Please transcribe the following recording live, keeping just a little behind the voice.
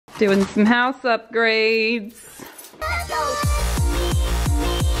Doing some house upgrades. Let's go.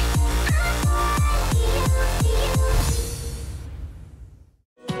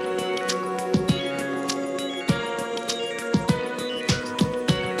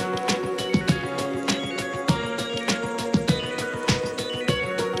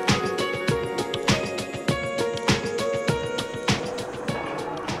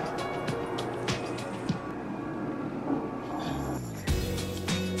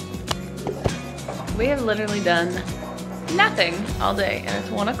 We have literally done nothing all day, and it's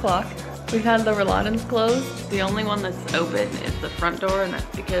 1 o'clock. We've had the Relatins closed. The only one that's open is the front door, and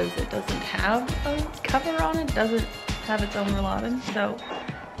that's because it doesn't have a cover on it. It doesn't have its own Relatin, so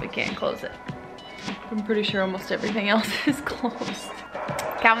we can't close it. I'm pretty sure almost everything else is closed.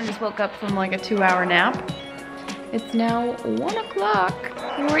 Calvin just woke up from like a 2-hour nap. It's now 1 o'clock,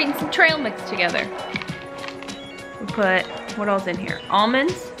 and we're eating some trail mix together. We put, what else in here?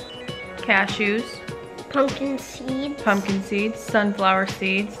 Almonds, cashews, pumpkin seeds, sunflower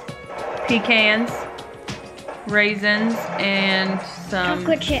seeds, pecans, raisins, and some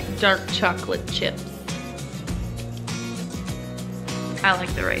dark chocolate chips. I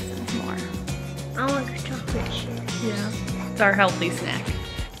like the raisins more. I like chocolate chips. Yeah. It's our healthy snack.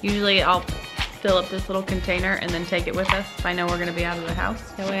 Usually I'll fill up this little container and then take it with us if I know we're gonna be out of the house.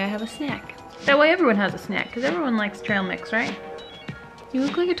 That way I have a snack. That way everyone has a snack, because everyone likes trail mix, right? You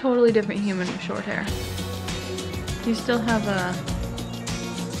look like a totally different human with short hair. You still have a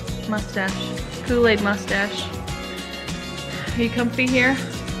mustache, Kool-Aid mustache. Are you comfy here?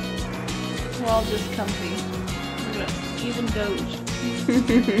 We're all just comfy. Look at it, even Doge.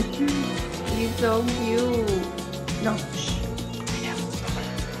 He's so cute. No, shh.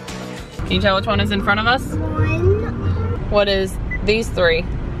 Can you tell which one is in front of us? One. What is these three?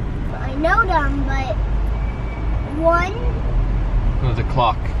 I know them, but one. Oh, the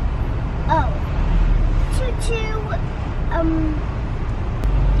clock. Oh. Two.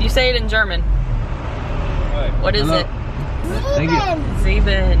 You say it in German. What is it? Thank you.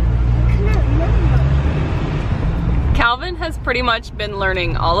 Sieben. Calvin has pretty much been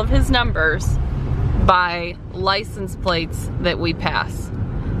learning all of his numbers by license plates that we pass.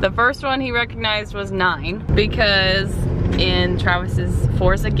 The first one he recognized was 9 because in Travis's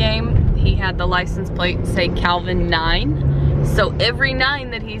Forza game, he had the license plate say Calvin 9. So every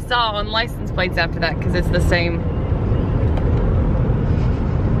 9 that he saw on license plates after that, because it's the same.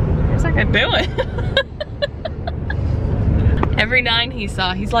 What's that guy doing? Every 9 he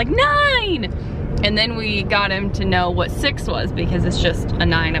saw, he's like, 9! And then we got him to know what 6 was because it's just a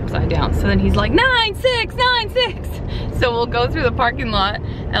 9 upside down. So then he's like, 9, 6, 9, 6. So we'll go through the parking lot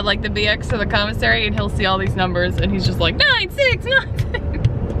at like the BX or the commissary and he'll see all these numbers and he's just like, 9, 6, 9, 6.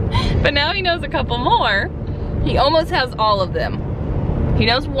 But now he knows a couple more. He almost has all of them. He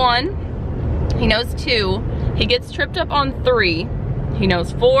knows 1, he knows 2, he gets tripped up on 3, he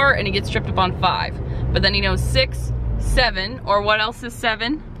knows 4, and he gets tripped up on 5. But then he knows 6, 7, or what else is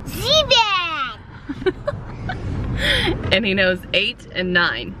 7? 7! And he knows 8 and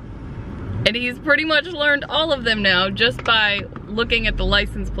 9. And he's pretty much learned all of them now just by looking at the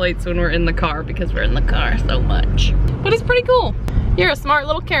license plates when we're in the car because we're in the car so much. But it's pretty cool. You're a smart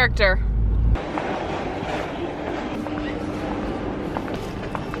little character.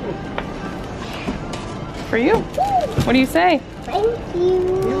 For you. What do you say? Thank you.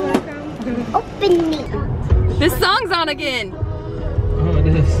 You're welcome. Open me. This song's on again. Oh, it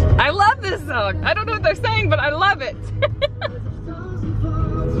is. I love this song. I don't know what they're saying, but I love it.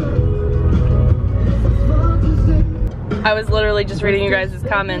 I was literally just reading you guys'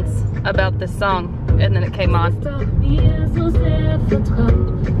 comments about this song, and then it came on.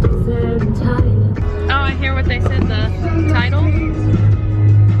 Oh, I hear what they said, the title.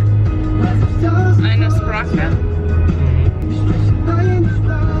 Eine Sprache.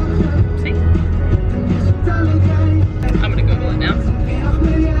 See? I'm gonna Google it now.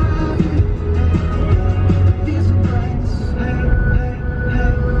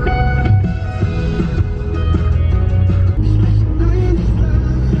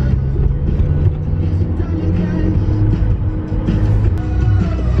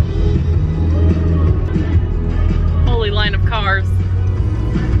 Holy line of cars.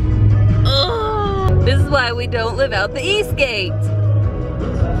 This is why we don't live out the East Gate.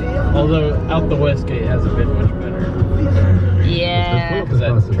 Although out the West Gate hasn't been much better. Yeah. Because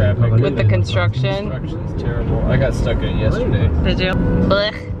that traffic with the construction. Construction's terrible. I got stuck in it yesterday. Did you?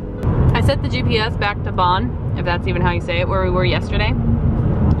 Blech. I set the GPS back to Bonn, if that's even how you say it, where we were yesterday,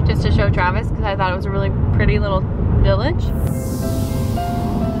 just to show Travis because I thought it was a really pretty little village.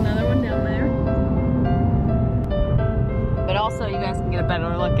 Another one down there. But Also, you guys can get a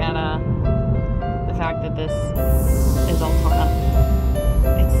better look at the fact that this is all torn up.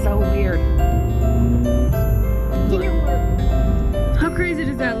 It's so weird. How crazy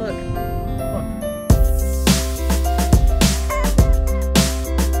does that look?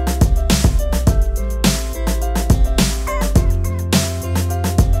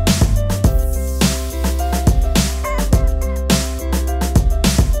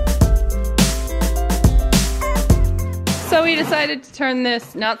 So we decided to turn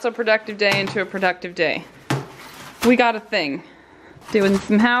this not so productive day into a productive day. We got a thing. Doing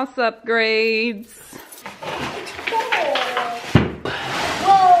some house upgrades.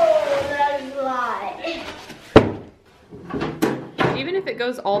 Whoa, that's a lot. Even if it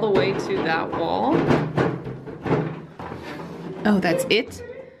goes all the way to that wall. Oh, that's it?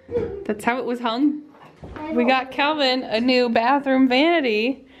 That's how it was hung? We got Calvin a new bathroom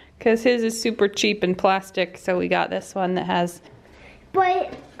vanity because his is super cheap and plastic, so we got this one that has...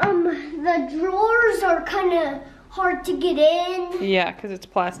 But the drawers are kind of hard to get in. Yeah, because it's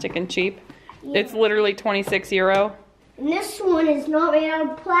plastic and cheap. Yeah. It's literally 26 euro. And this one is not made out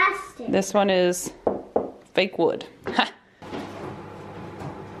of plastic. This one is fake wood.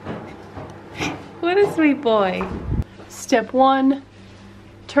 What a sweet boy. Step 1,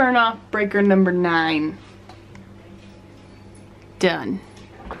 turn off breaker number 9. Done.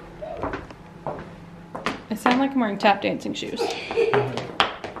 I sound like I'm wearing tap dancing shoes.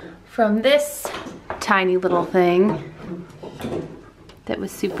 From this tiny little thing that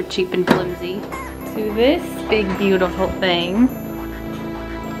was super cheap and flimsy to this big beautiful thing.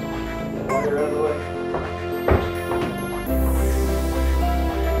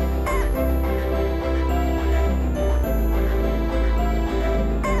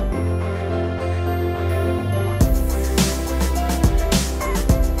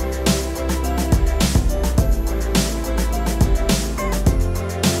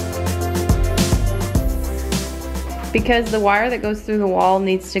 Because the wire that goes through the wall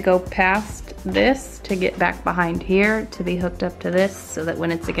needs to go past this to get back behind here to be hooked up to this so that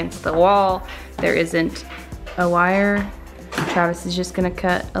when it's against the wall, there isn't a wire. Travis is just gonna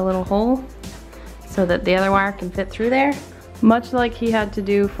cut a little hole so that the other wire can fit through there, much like he had to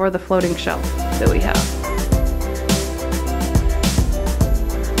do for the floating shelf that we have.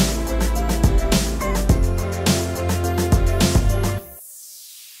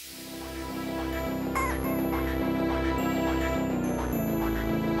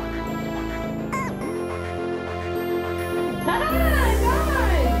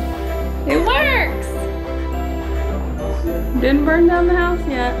 It works! Didn't burn down the house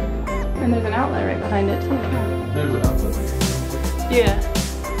yet. And there's an outlet right behind it too. There's an outlet. Yeah.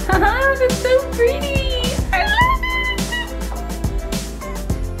 Haha, that's so pretty! I love it!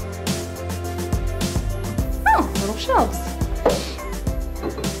 Oh, little shelves.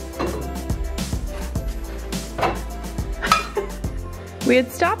 We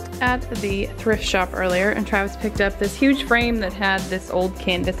had stopped at the thrift shop earlier and Travis picked up this huge frame that had this old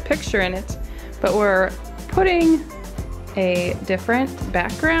canvas picture in it, but we're putting a different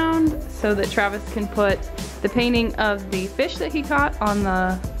background so that Travis can put the painting of the fish that he caught on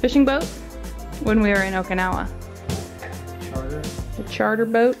the fishing boat when we were in Okinawa. Charter? The charter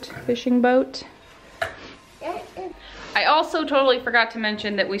boat, fishing boat. I also totally forgot to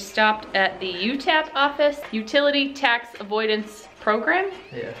mention that we stopped at the UTAP office, Utility Tax Avoidance Program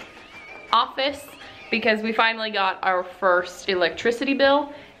office, because we finally got our first electricity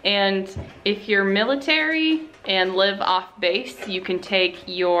bill. And if you're military and live off base, you can take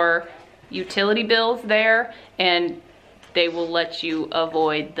your utility bills there and they will let you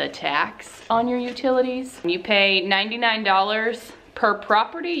avoid the tax on your utilities. You pay $99 per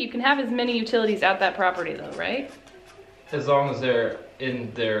property. You can have as many utilities at that property though, right? As long as they're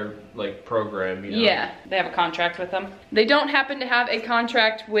in their like program, you know? Yeah, they have a contract with them. They don't happen to have a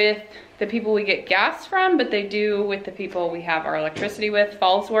contract with the people we get gas from, but they do with the people we have our electricity with,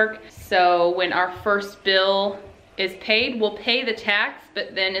 Fallswork. So when our first bill is paid, we'll pay the tax,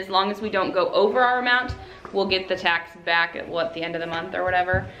 but then as long as we don't go over our amount, we'll get the tax back at what, the end of the month or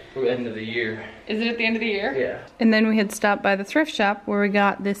whatever? For the end of the year. Is it at the end of the year? Yeah. And then we had stopped by the thrift shop where we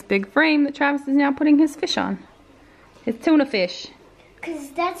got this big frame that Travis is now putting his fish on. His tuna fish.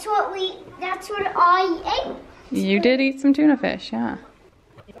 Cause that's what I ate. You did eat some tuna fish, yeah.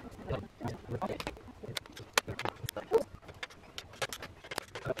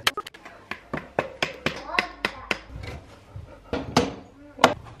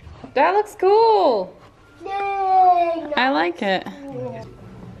 That looks cool. Yay, I like it.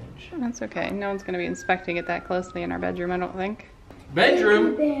 That's okay. No one's gonna be inspecting it that closely in our bedroom, I don't think.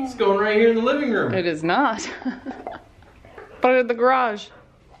 Bedroom? It's going right here in the living room. It is not. Put it in the garage.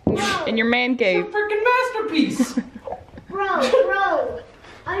 In your man cave. It's a freaking masterpiece. Bro,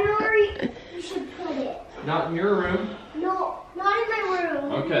 I know where you should put it. Not in your room. No, not in my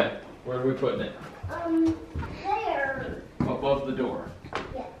room. Okay, where are we putting it? There. Above the door.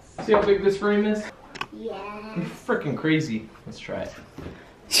 Yes. See how big this frame is? Yes. You're freaking crazy. Let's try it.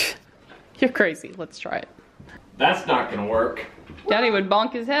 You're crazy. Let's try it. That's not gonna work. Daddy would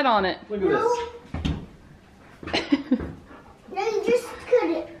bonk his head on it. Look at this. No, you just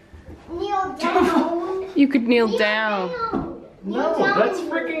could kneel down. You could kneel down. No, that's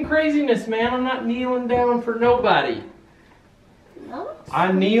freaking craziness, man. I'm not kneeling down for nobody. No?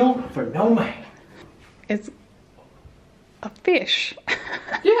 I kneel for no man. It's a fish.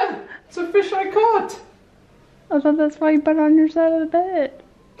 Yeah, it's a fish I caught. I thought that's why you put it on your side of the bed.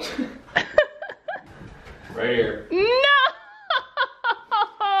 Right here. No!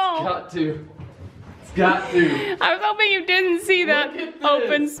 Got to. It's got to. I was hoping you didn't see that Look at this.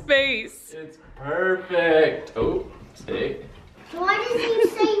 open space. It's perfect. Oh, stay. Why does he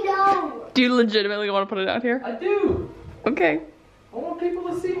say no? Do you legitimately want to put it out here? I do. Okay. I want people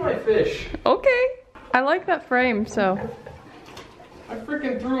to see my fish. Okay. I like that frame, so. I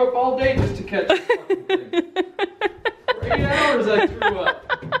freaking threw up all day just to catch this fucking thing. For 8 hours I threw up.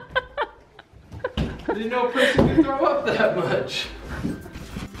 I didn't know a person could throw up that much.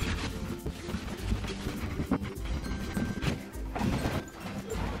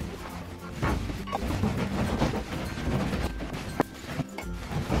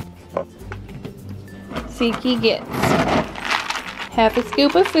 Seki gets half a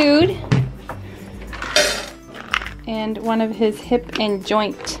scoop of food and one of his hip and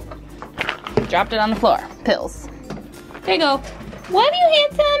joint. Dropped it on the floor. Pills. There you go. Love you,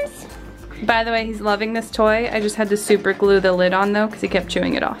 handsomes. By the way, he's loving this toy. I just had to super glue the lid on though because he kept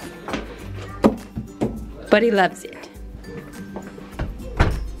chewing it off. But he loves it.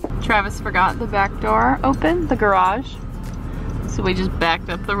 Travis forgot the back door open, the garage. So we just backed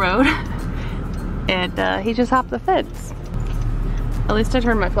up the road. And he just hopped the fence. At least I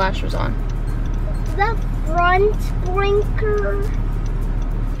turned my flashers on. The front blinker.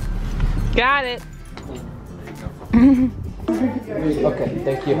 Got it. Okay,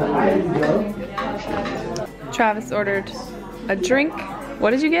 thank you. Travis ordered a drink.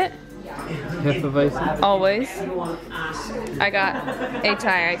 What did you get? Hefeweizen. Always. I got a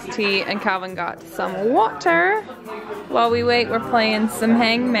Thai iced tea and Calvin got some water. While we wait, we're playing some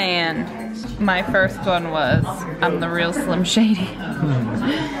Hangman. My first one was, I'm the real Slim Shady.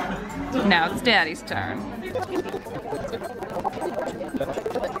 Now it's Daddy's turn.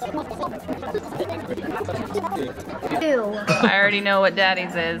 Ew. I already know what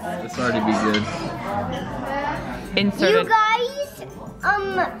Daddy's is. This already be good. Inserted.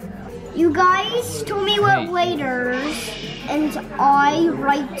 You guys told me what letters, and I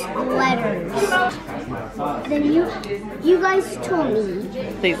write letters. Then you guys told me.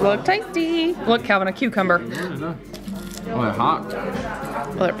 These look tasty. Look, Calvin, a cucumber. Oh, they're hot.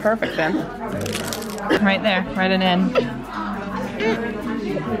 Well, they're perfect then. Right there, write it in.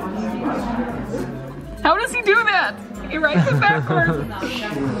 How does he do that? He writes it backwards.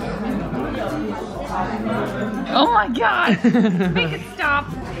 Oh my God! Make it stop.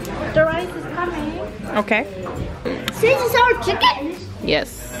 The rice is coming. Okay. Sweet and sour chicken?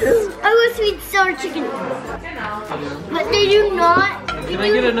 Yes. I love sweet and sour chicken. But they do not. Can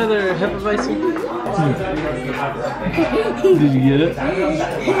I get another Hefeweizen? Did you get it?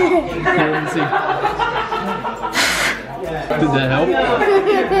 Let's see. Did that help?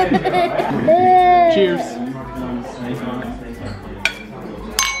 Cheers.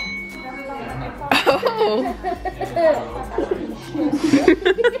 Oh.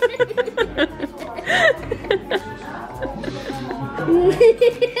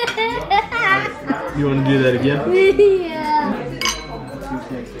 You want to do that again? Yeah.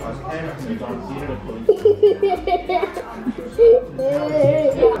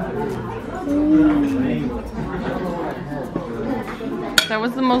 That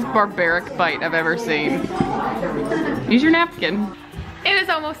was the most barbaric bite I've ever seen. Use your napkin. It is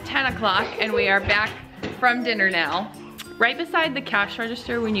almost 10 o'clock and we are back from dinner now. Right beside the cash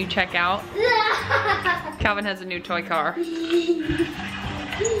register when you check out, Calvin has a new toy car.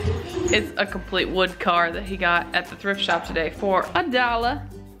 It's a complete wood car that he got at the thrift shop today for $1.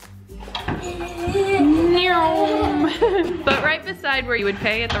 But right beside where you would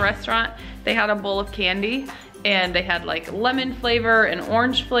pay at the restaurant, they had a bowl of candy and they had like lemon flavor and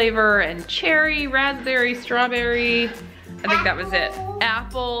orange flavor and cherry, raspberry, strawberry. I think that was it.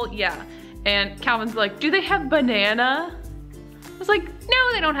 Apple, yeah. And Calvin's like, do they have banana? was like,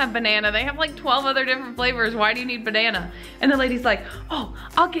 no, they don't have banana. They have like 12 other different flavors. Why do you need banana? And the lady's like, oh,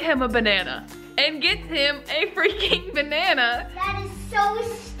 I'll get him a banana. And gets him a freaking banana. That is so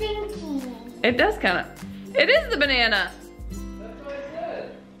stinky. It does kind of. It is the banana. That's what I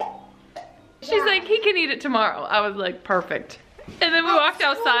said. She's like, he can eat it tomorrow. I was like, perfect. And then we walked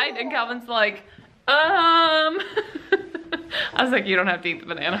outside and Calvin's like, I was like, you don't have to eat the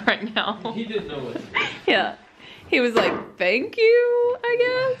banana right now. He didn't know it. Yeah. He was like, thank you,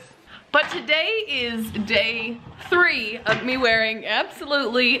 I guess. But today is day 3 of me wearing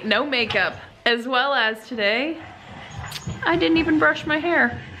absolutely no makeup. As well as today, I didn't even brush my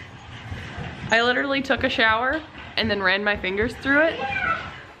hair. I literally took a shower and then ran my fingers through it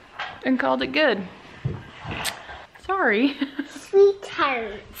and called it good. Sorry.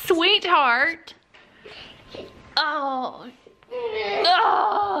 Sweetheart. Sweetheart. Oh.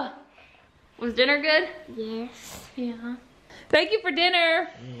 Oh. Was dinner good? Yes. Yeah. Thank you for dinner.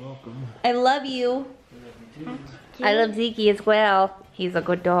 You're welcome. I love you. I love Zeke as well. He's a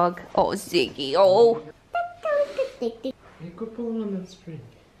good dog. Oh, Zeke. Oh. Hey, quit pulling on that string.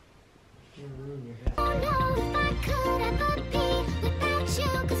 You're gonna ruin your hair.